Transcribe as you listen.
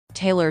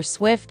Taylor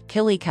Swift,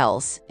 Kelly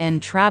Kels,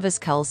 and Travis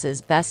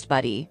Kelce's best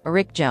buddy,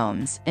 Rick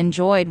Jones,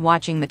 enjoyed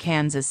watching the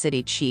Kansas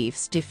City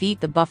Chiefs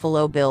defeat the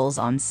Buffalo Bills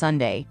on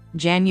Sunday,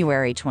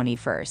 January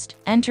 21st.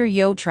 Enter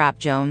Yo Trap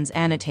Jones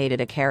annotated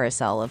a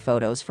carousel of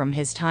photos from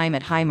his time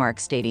at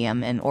Highmark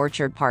Stadium in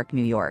Orchard Park,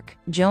 New York.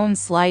 Jones'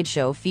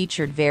 slideshow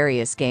featured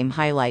various game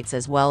highlights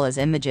as well as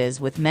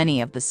images with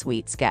many of the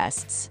suite's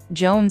guests.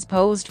 Jones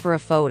posed for a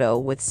photo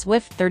with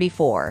Swift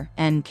 34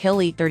 and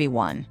Kelly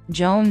 31.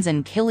 Jones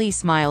and Kelly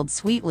smiled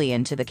sweetly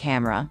into the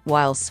camera,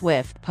 while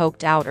Swift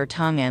poked out her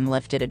tongue and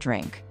lifted a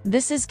drink.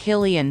 This is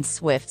Kelly and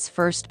Swift's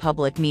first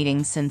public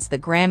meeting since the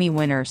Grammy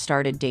winner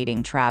started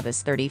dating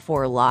Travis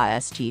 34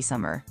 last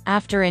summer.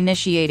 After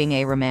initiating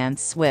a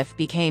romance, Swift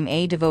became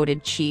a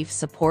devoted Chiefs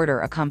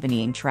supporter,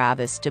 accompanying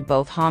Travis to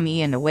both home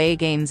and away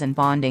games and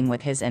bonding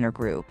with his inner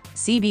group.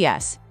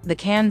 CBS. The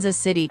Kansas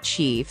City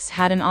Chiefs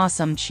had an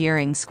awesome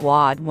cheering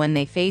squad when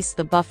they faced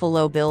the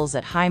Buffalo Bills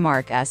at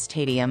Highmark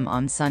Stadium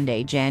on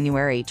Sunday,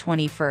 January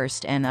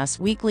 21st, and Us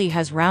Weekly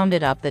has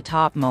rounded up the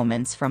top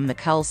moments from the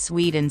Kels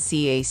suite in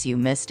case you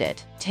missed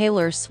it.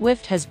 Taylor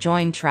Swift has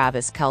joined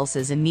Travis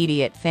Kelce's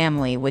immediate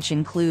family, which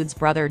includes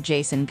brother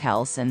Jason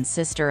Kelce and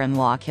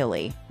sister-in-law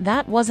Kelly.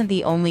 That wasn't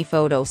the only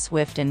photo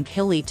Swift and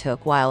Kelly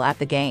took while at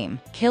the game.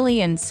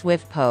 Kelly and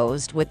Swift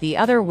posed with the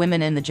other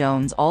women, and the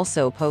Jones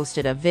also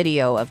posted a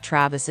video of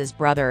Travis's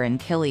brother and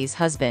Kelly's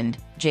husband,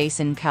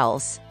 Jason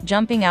Kelce,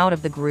 jumping out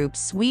of the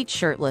group's suite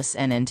shirtless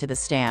and into the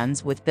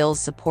stands with Bills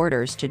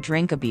supporters to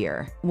drink a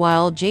beer.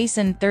 While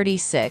Jason,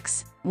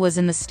 36, was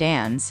in the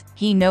stands,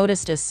 he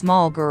noticed a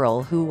small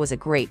girl who was a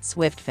great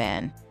Swift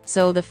fan.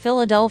 So the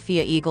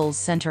Philadelphia Eagles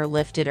center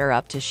lifted her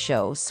up to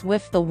show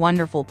Swift the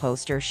wonderful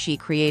poster she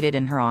created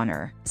in her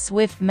honor.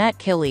 Swift met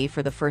Kelly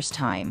for the first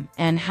time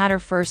and had her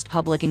first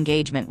public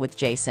engagement with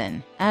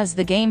Jason. As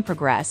the game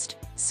progressed,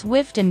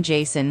 Swift and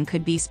Jason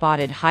could be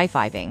spotted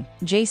high-fiving.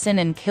 Jason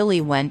and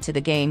Kelly went to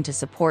the game to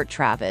support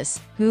Travis,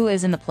 who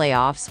is in the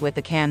playoffs with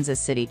the Kansas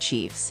City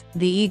Chiefs.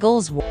 The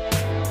Eagles